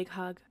tackled him in a big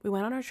hug. We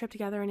went on our trip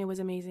together and it was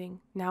amazing.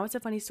 Now it's a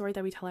funny story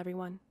that we tell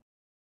everyone.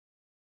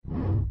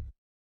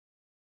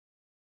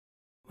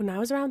 When I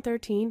was around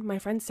 13, my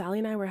friend Sally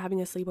and I were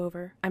having a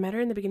sleepover. I met her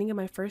in the beginning of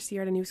my first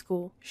year at a new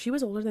school. She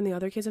was older than the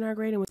other kids in our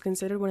grade and was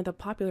considered one of the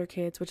popular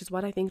kids, which is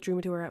what I think drew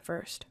me to her at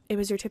first. It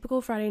was your typical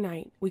Friday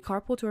night. We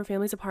carpooled to her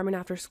family's apartment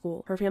after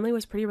school. Her family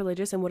was pretty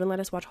religious and wouldn't let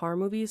us watch horror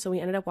movies, so we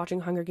ended up watching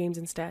Hunger Games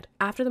instead.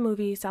 After the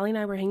movie, Sally and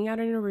I were hanging out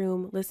in a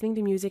room, listening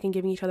to music and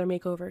giving each other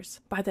makeovers.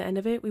 By the end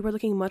of it, we were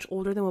looking much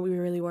older than what we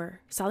really were.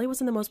 Sally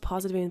wasn't the most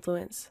positive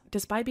influence.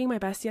 Despite being my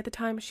bestie at the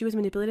time, she was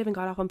manipulative and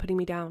got off on putting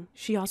me down.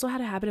 She also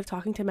had a habit of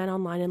talking to men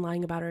online fine and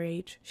lying about her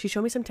age. She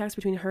showed me some text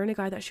between her and a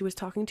guy that she was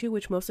talking to,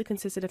 which mostly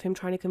consisted of him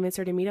trying to convince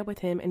her to meet up with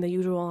him and the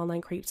usual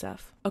online creep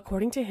stuff.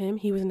 According to him,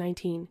 he was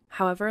 19.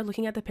 However,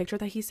 looking at the picture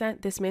that he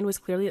sent, this man was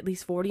clearly at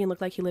least 40 and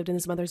looked like he lived in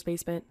his mother's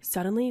basement.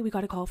 Suddenly, we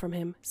got a call from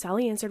him.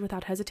 Sally answered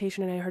without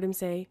hesitation and I heard him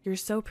say, "You're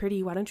so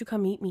pretty, why don't you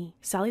come meet me?"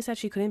 Sally said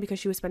she couldn't because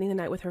she was spending the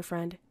night with her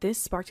friend. This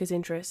sparked his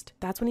interest.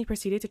 That's when he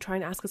proceeded to try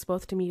and ask us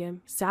both to meet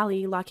him.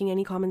 Sally, lacking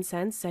any common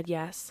sense, said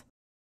yes.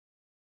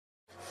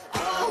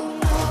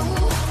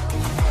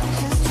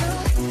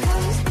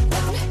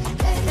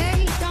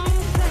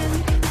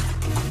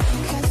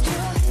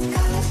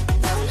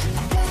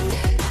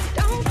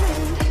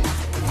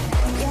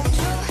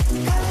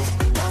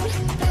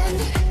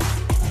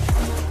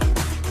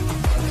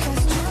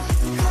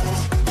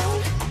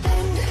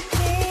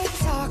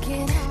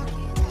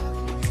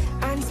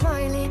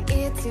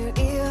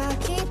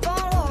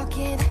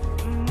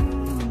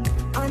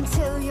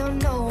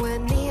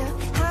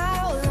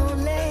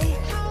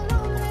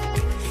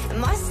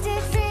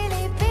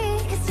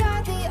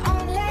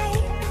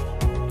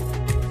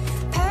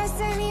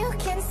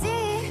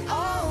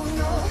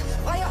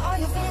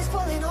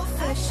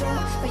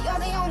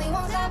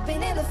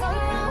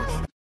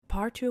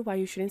 Part 2 of why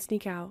you shouldn't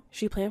sneak out.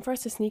 She planned for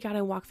us to sneak out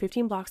and walk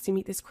 15 blocks to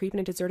meet this creep in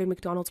a deserted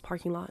McDonald's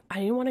parking lot. I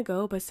didn't want to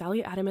go, but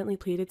Sally adamantly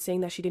pleaded,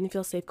 saying that she didn't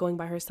feel safe going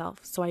by herself,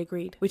 so I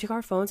agreed. We took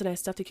our phones and I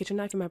stuffed a kitchen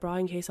knife in my bra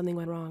in case something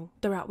went wrong.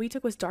 The route we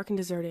took was dark and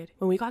deserted.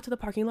 When we got to the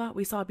parking lot,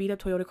 we saw a beat-up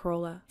Toyota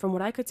Corolla. From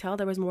what I could tell,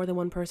 there was more than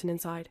one person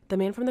inside. The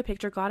man from the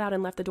picture got out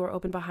and left the door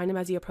open behind him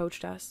as he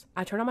approached us.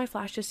 I turned on my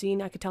flash to see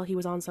and I could tell he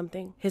was on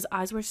something. His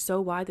eyes were so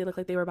wide they looked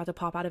like they were about to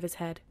pop out of his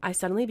head. I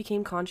suddenly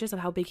became conscious of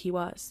how big he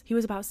was. He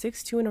was about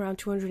 6'2" and around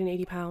 280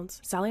 pounds.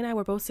 Sally and I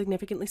were both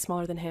significantly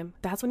smaller than him.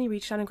 That's when he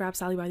reached out and grabbed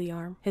Sally by the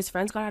arm. His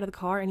friends got out of the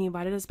car and he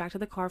invited us back to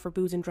the car for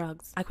booze and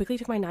drugs. I quickly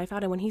took my knife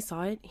out and when he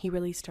saw it, he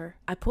released her.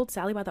 I pulled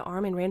Sally by the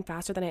arm and ran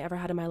faster than I ever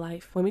had in my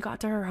life. When we got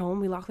to her home,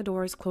 we locked the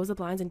doors, closed the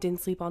blinds, and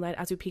didn't sleep all night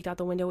as we peeked out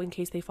the window in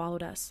case they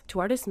followed us. To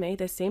our dismay,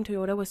 this same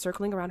Toyota was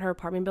circling around her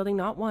apartment building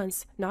not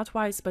once, not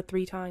twice, but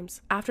 3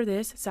 times. After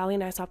this, Sally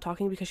and I stopped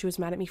talking because she was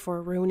mad at me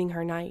for ruining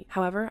her night.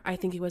 However, I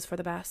think it was for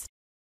the best.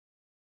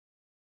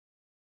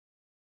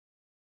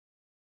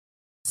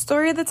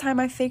 Story of the time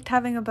I faked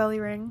having a belly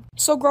ring.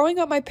 So growing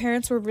up, my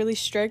parents were really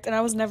strict and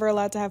I was never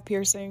allowed to have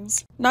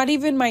piercings. Not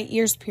even my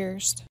ears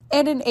pierced.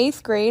 And in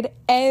 8th grade,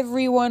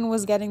 everyone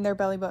was getting their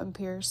belly button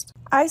pierced.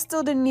 I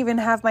still didn't even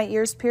have my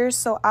ears pierced,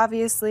 so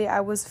obviously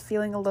I was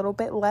feeling a little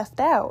bit left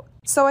out.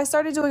 So I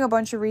started doing a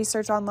bunch of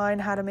research online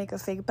how to make a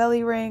fake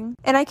belly ring.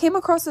 And I came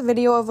across a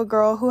video of a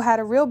girl who had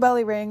a real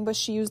belly ring, but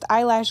she used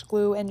eyelash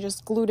glue and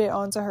just glued it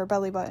onto her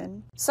belly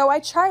button. So I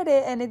tried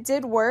it and it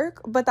did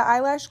work, but the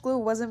eyelash glue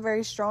wasn't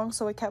very strong,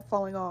 so it kept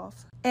falling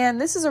off. And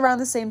this is around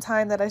the same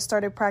time that I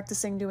started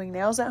practicing doing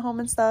nails at home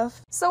and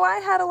stuff. So I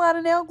had a lot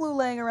of nail glue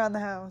laying around the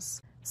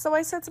house. So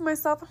I said to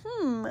myself,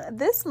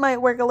 this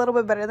might work a little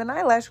bit better than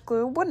eyelash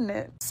glue, wouldn't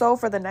it? So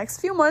for the next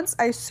few months,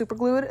 I super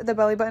glued the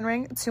belly button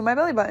ring to my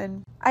belly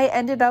button. I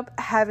ended up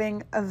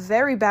having a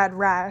very bad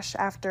rash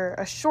after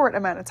a short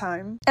amount of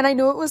time. And I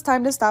knew it was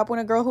time to stop when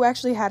a girl who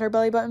actually had her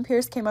belly button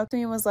pierced came up to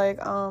me and was like,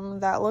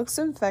 that looks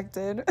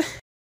infected.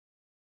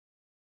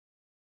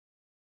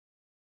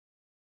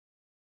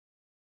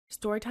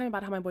 Story time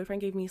about how my boyfriend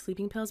gave me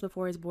sleeping pills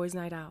before his boys'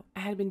 night out.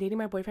 I had been dating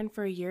my boyfriend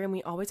for a year and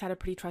we always had a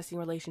pretty trusting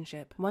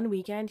relationship. One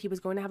weekend, he was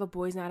going to have a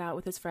boys' night out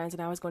with his friends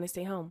and I was going to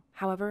stay home.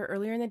 However,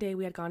 earlier in the day,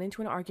 we had gone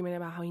into an argument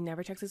about how he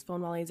never checks his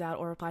phone while he's out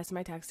or replies to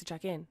my text to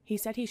check in. He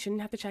said he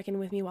shouldn't have to check in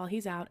with me while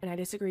he's out and I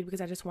disagreed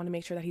because I just want to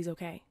make sure that he's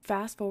okay.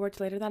 Fast forward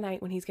to later that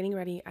night when he's getting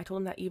ready, I told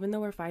him that even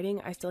though we're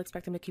fighting, I still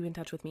expect him to keep in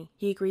touch with me.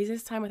 He agrees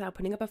this time without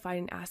putting up a fight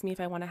and asks me if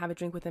I want to have a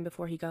drink with him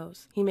before he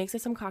goes. He makes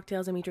us some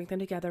cocktails and we drink them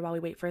together while we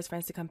wait for his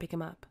friends to come pick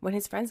him up. When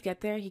his friends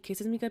get there, he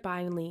kisses me goodbye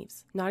and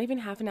leaves. Not even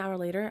half an hour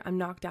later, I'm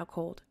knocked out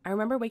cold. I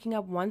remember waking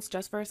up once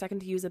just for a second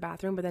to use the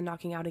bathroom, but then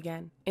knocking out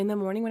again. In the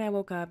morning when I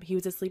woke up, he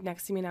was asleep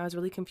next to me and I was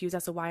really confused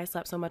as to why I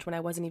slept so much when I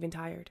wasn't even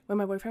tired. When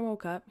my boyfriend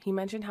woke up, he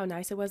mentioned how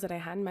nice it was that I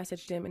hadn't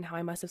messaged him and how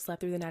I must have slept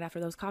through the night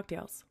after those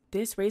cocktails.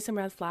 This raised some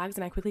red flags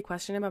and I quickly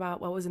questioned him about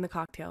what was in the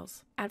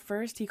cocktails. At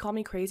first, he called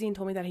me crazy and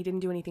told me that he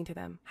didn't do anything to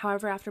them.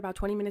 However, after about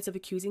 20 minutes of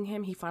accusing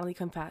him, he finally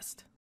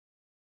confessed.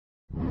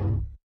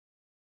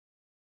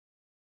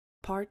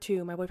 Part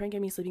 2. My boyfriend gave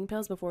me sleeping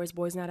pills before his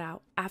boys' night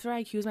out. After I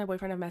accused my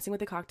boyfriend of messing with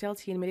the cocktails,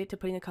 he admitted to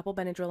putting a couple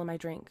Benadryl in my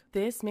drink.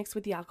 This, mixed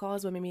with the alcohol,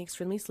 is what made me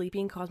extremely sleepy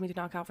and caused me to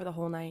knock out for the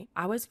whole night.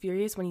 I was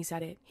furious when he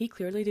said it. He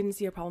clearly didn't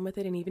see a problem with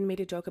it and even made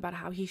a joke about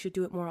how he should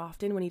do it more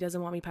often when he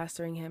doesn't want me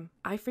pestering him.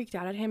 I freaked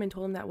out at him and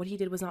told him that what he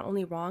did was not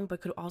only wrong, but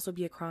could also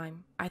be a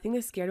crime. I think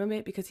this scared him a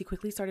bit because he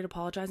quickly started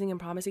apologizing and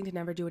promising to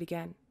never do it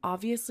again.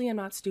 Obviously, I'm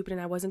not stupid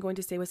and I wasn't going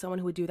to stay with someone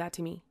who would do that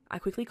to me. I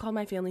quickly called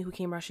my family who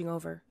came rushing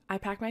over. I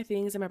packed my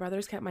things and my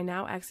brothers kept my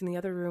now ex in the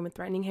other room and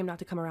threatening him not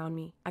to come around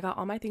me. I got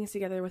all my things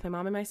together with my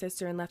mom and my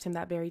sister and left him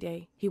that very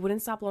day. He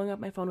wouldn't stop blowing up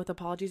my phone with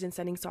apologies and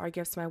sending sorry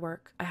gifts to my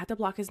work. I had to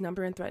block his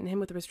number and threaten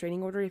him with a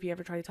restraining order if he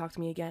ever tried to talk to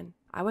me again.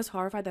 I was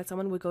horrified that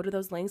someone would go to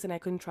those lengths and I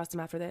couldn't trust him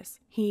after this.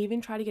 He even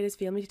tried to get his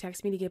family to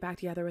text me to get back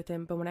together with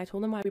him, but when I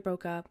told them why we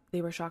broke up,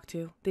 they were shocked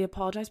too. They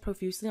apologized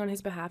profusely on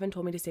his behalf and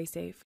told me to stay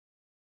safe.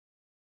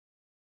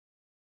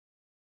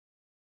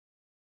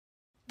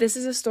 This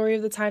is a story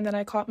of the time that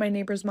I caught my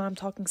neighbor's mom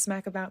talking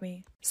smack about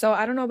me. So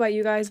I don't know about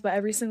you guys, but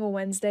every single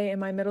Wednesday in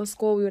my middle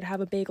school, we would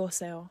have a bagel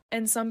sale.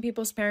 And some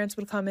people's parents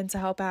would come in to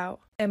help out.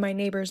 And my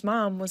neighbor's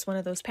mom was one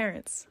of those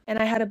parents. And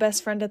I had a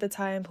best friend at the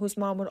time whose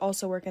mom would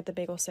also work at the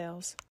bagel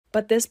sales.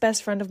 But this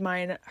best friend of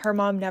mine, her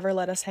mom never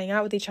let us hang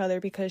out with each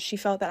other because she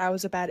felt that I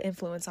was a bad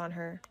influence on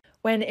her.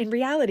 When in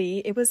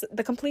reality, it was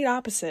the complete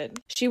opposite.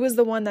 She was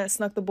the one that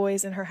snuck the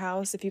boys in her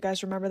house, if you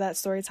guys remember that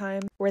story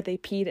time, where they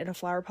peed in a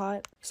flower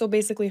pot. So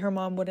basically her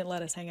mom wouldn't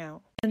let us hang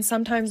out. And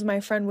sometimes my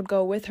friend would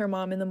go with her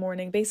mom in the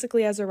morning,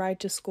 basically as a ride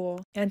to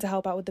school, and to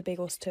help out with the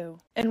bagels too.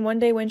 And one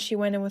day when she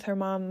went in with her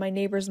mom, my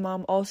neighbor's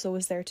mom also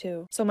was there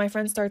too. So my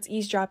friend starts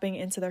eavesdropping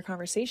into their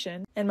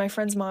conversation, and my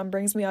friend's mom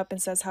brings me up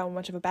and says how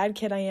much of a bad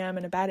kid I am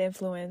and a bad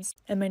influence.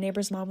 And my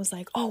neighbor's mom was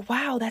like, "Oh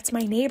wow, that's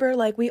my neighbor,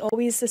 like we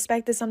always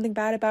suspected something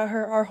bad about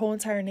her, our whole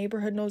entire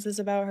neighborhood knows this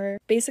about her,"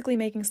 basically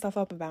making stuff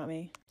up about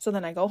me. So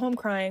then I go home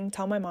crying,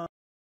 tell my mom.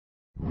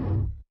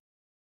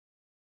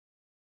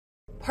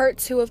 Part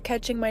 2 of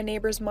catching my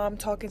neighbor's mom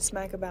talking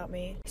smack about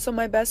me. So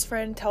my best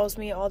friend tells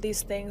me all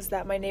these things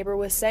that my neighbor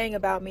was saying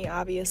about me,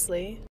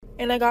 obviously.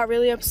 And I got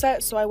really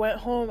upset, so I went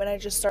home and I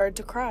just started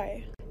to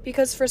cry.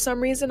 Because for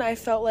some reason I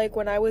felt like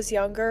when I was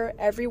younger,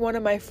 every one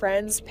of my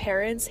friends'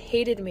 parents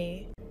hated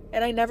me.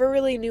 And I never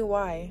really knew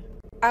why.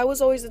 I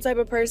was always the type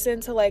of person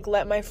to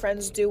let my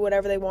friends do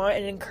whatever they want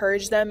and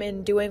encourage them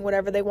in doing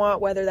whatever they want,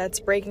 whether that's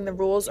breaking the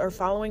rules or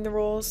following the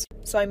rules.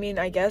 So I mean,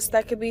 I guess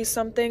that could be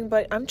something,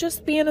 but I'm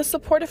just being a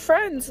supportive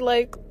friend,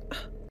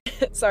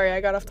 sorry, I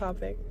got off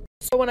topic.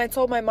 So when I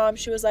told my mom,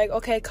 she was like,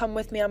 "Okay, come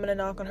with me, I'm gonna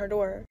knock on her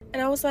door."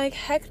 And I was like,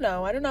 heck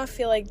no, I do not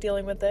feel like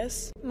dealing with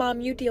this.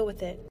 Mom, you deal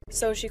with it.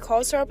 So she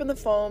calls her up on the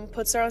phone,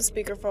 puts her on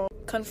speakerphone,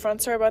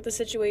 confronts her about the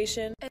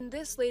situation, and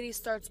this lady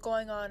starts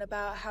going on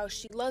about how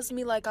she loves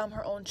me like I'm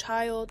her own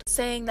child,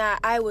 saying that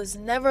I was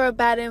never a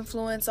bad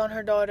influence on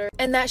her daughter,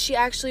 and that she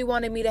actually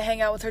wanted me to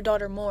hang out with her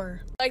daughter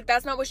more.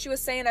 That's not what she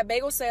was saying at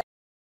bagel sale.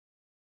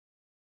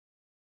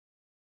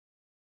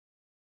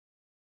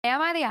 Am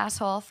I the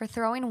asshole for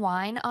throwing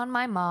wine on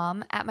my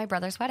mom at my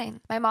brother's wedding?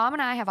 My mom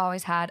and I have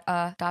always had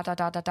a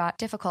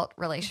difficult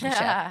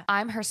relationship.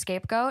 I'm her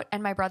scapegoat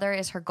and my brother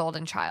is her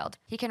golden child.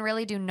 He can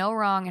really do no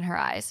wrong in her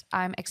eyes.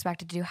 I'm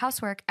expected to do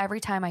housework every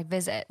time I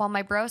visit, while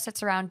my bro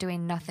sits around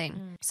doing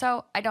nothing.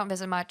 So I don't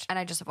visit much and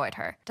I just avoid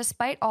her.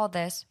 Despite all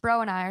this, bro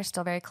and I are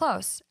still very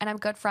close and I'm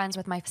good friends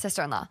with my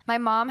sister-in-law. My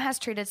mom has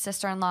treated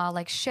sister-in-law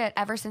like shit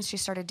ever since she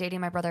started dating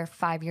my brother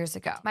 5 years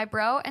ago. My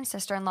bro and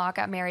sister-in-law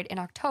got married in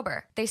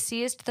October. They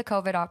seized the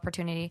COVID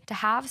opportunity to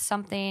have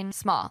something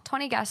small,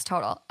 20 guests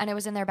total, and it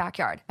was in their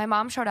backyard. My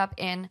mom showed up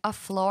in a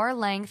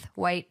floor-length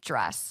white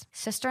dress.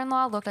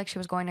 Sister-in-law looked like she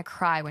was going to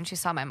cry when she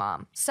saw my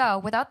mom. So,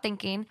 without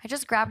thinking, I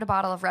just grabbed a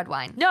bottle of red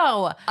wine.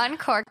 No!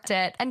 Uncorked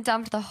it and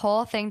dumped the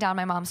whole thing down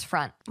my mom's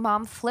front.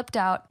 Mom flipped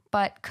out,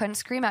 but couldn't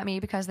scream at me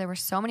because there were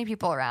so many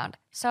people around.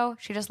 So,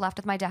 she just left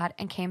with my dad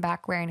and came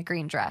back wearing a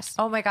green dress.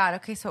 Oh my God.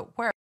 Okay, so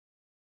where?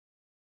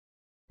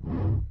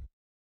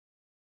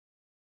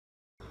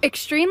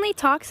 Extremely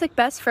toxic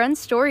best friend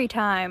story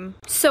time.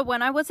 So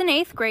when I was in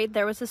 8th grade,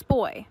 there was this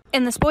boy.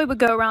 And this boy would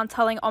go around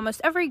telling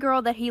almost every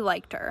girl that he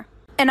liked her.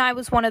 And I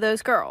was one of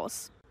those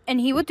girls. And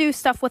he would do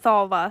stuff with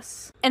all of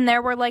us. And there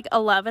were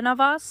 11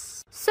 of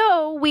us.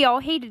 So we all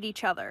hated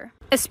each other.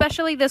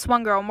 Especially this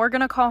one girl, and we're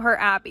gonna call her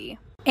Abby.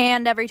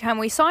 And every time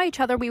we saw each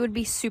other, we would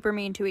be super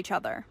mean to each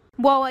other.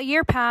 Well, a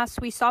year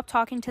passed, we stopped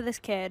talking to this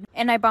kid.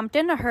 And I bumped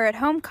into her at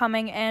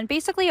homecoming and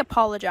basically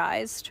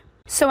apologized.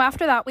 So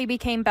after that, we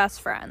became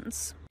best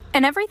friends.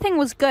 And everything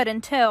was good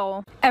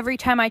until every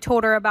time I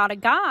told her about a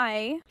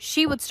guy,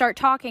 she would start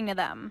talking to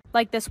them.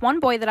 Like this one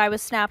boy that I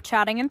was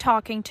Snapchatting and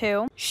talking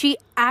to, she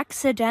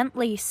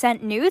accidentally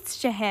sent nudes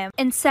to him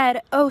and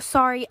said, "Oh,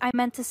 sorry, I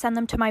meant to send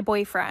them to my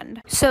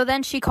boyfriend." So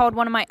then she called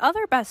one of my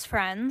other best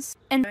friends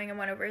and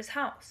went over his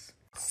house.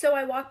 So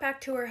I walked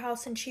back to her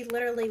house and she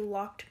literally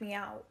locked me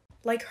out.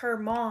 Like her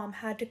mom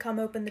had to come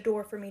open the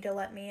door for me to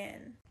let me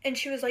in. And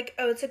she was like,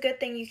 "Oh, it's a good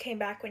thing you came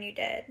back when you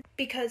did,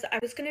 because I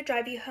was gonna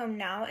drive you home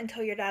now and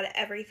tell your dad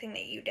everything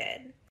that you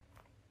did."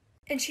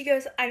 And she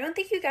goes, "I don't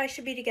think you guys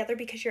should be together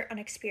because you're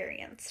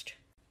unexperienced."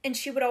 And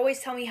she would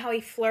always tell me how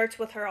he flirts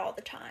with her all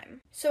the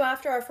time. So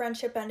after our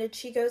friendship ended,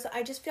 she goes,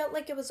 "I just felt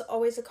like it was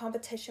always a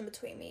competition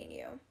between me and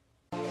you."